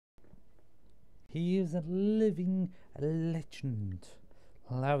He is a living legend.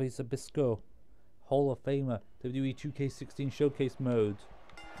 Larry Zybysko, Hall of Famer, WWE 2K16 Showcase Mode.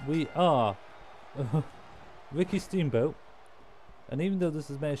 We are Ricky Steamboat, and even though this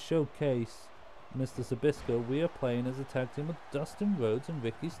is my showcase, Mr. Zybysko, we are playing as a tag team with Dustin Rhodes and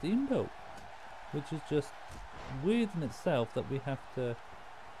Ricky Steamboat, which is just weird in itself that we have to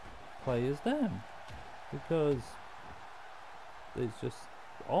play as them, because it's just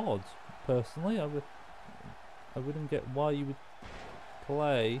odd. Personally, I wouldn't get why you would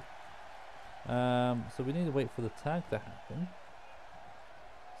play. So we need to wait for the tag to happen.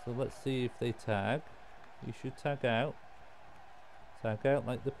 So let's see if they tag. You should tag out. Tag out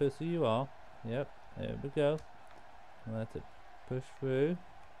like the person you are. Yep, there we go. Let it push through.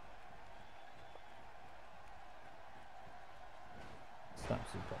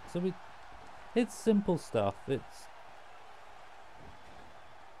 Snaps it back. So it's simple stuff. It's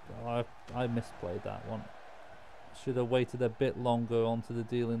I misplayed that one. Should have waited a bit longer onto the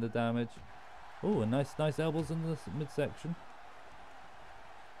dealing the damage. Oh, nice elbows in the midsection.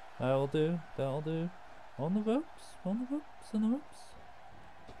 That'll do. On the ropes.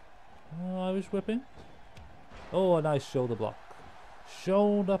 Irish whipping. Oh, a nice shoulder block.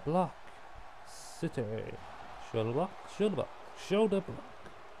 Shoulder block. City. Shoulder block.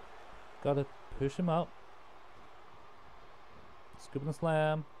 Gotta push him up. Scoop and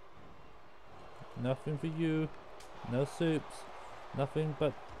slam. Nothing for you. No soups. Nothing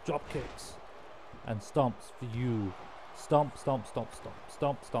but drop kicks and stomps for you. Stomp. Stomp. Drop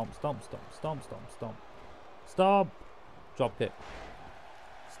kick.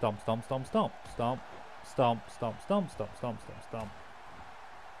 Stomp.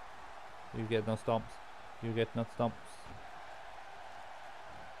 You get no stomps. You get no stomps.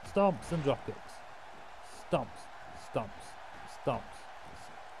 Stomps and drop kicks. Stomps.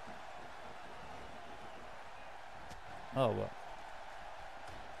 Oh well.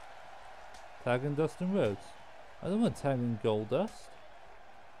 Tagging Dustin Rhodes. I don't want tagging Goldust.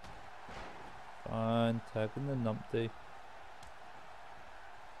 Fine, tagging the numpty.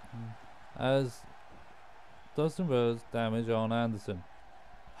 As Dustin Rhodes damage on Anderson.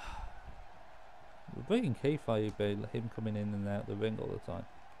 We're breaking kayfabe by him coming in and out the ring all the time.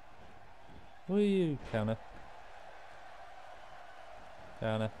 Where are you, counter?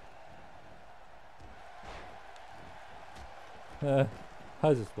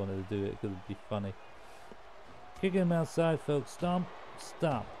 I just wanted to do it because it'd be funny. Kick him outside, folks. Stomp.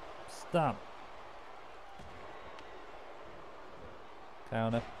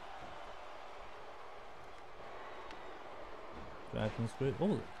 Counter. Dragon screw.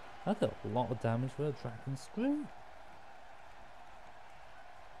 Oh, that did a lot of damage for a dragon screw.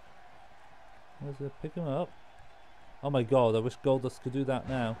 Where's it? Pick him up. Oh my god, I wish Goldust could do that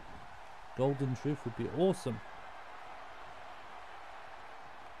now. Golden Truth would be awesome.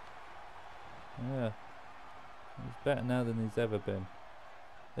 Yeah. He's better now than he's ever been.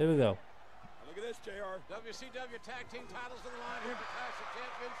 Here we go. Look at this, JR. WCW Tag Team titles on the line here for Clash of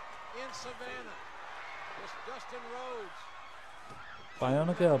Champions in Savannah. It's Dustin Rhodes.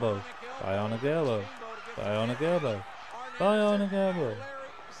 Bionic elbow.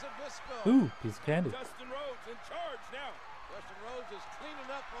 Ooh, piece of candy. Dustin Rhodes in charge now. Dustin Rhodes is cleaning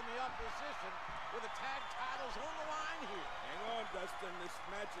up on the opposition with the tag titles on the line here. Hang on, Dustin. This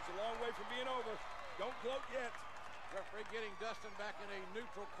match is a long way from being over. Don't gloat yet. Referee getting Dustin back in a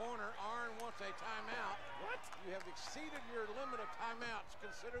neutral corner. Arn wants a timeout. What? You have exceeded your limit of timeouts,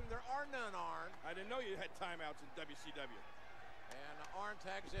 considering there are none, Arn. I didn't know you had timeouts in WCW. And Arn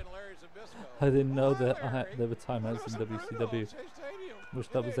tags in Larry Zybysko. I didn't know that there were timeouts in WCW. Wish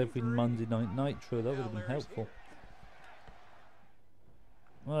that was every Monday Night Nitro. That would have been helpful.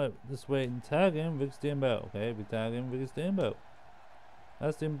 Alright, just waiting. Tagging Rick Steamboat. Okay, we're tagging Rick Steamboat.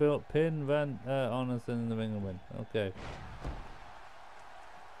 That's Steamboat pin Van Arneson in the ring and win. Okay.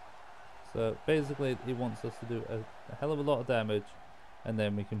 So basically, he wants us to do a hell of a lot of damage, and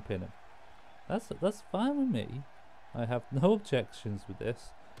then we can pin him. That's fine with me. I have no objections with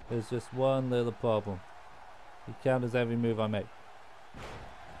this. There's just one little problem. He counters every move I make,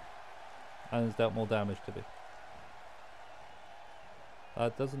 and he's dealt more damage to me.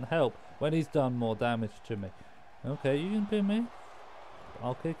 That doesn't help when he's done more damage to me. Okay, you can pin me.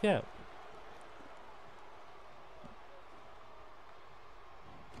 I'll kick out.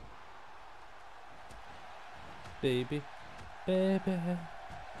 Baby,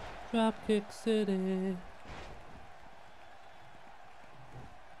 Dropkick City.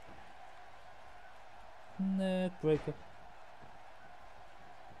 Neck breaker.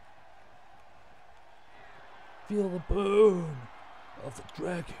 Feel the burn of the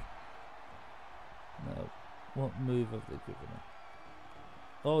dragon. No. What move have they given him?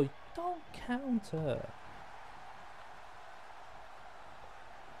 Oh, don't counter.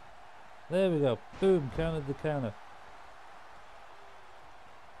 There we go. Boom, countered the counter.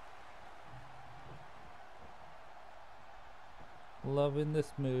 Loving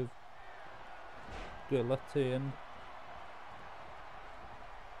this move. Guillotine.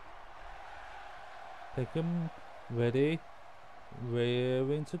 Pick him. Ready.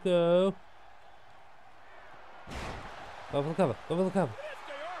 Rearing to go. Go for the cover. Go for the cover.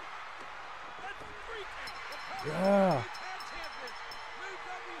 Yeah.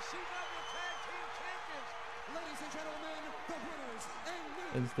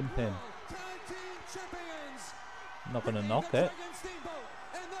 Instant pin. Not gonna knock it.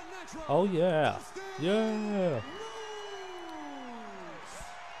 Oh yeah. Yeah.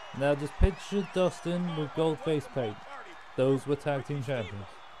 Now just picture Dustin with gold face paint. Those were tag team champions.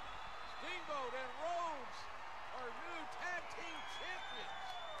 Steamboat and Rhodes are new tag team champions.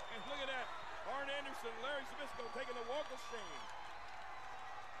 And look at that. Arn Anderson, Larry Zybysko taking the walk of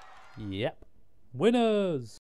shame. Yep. Winners!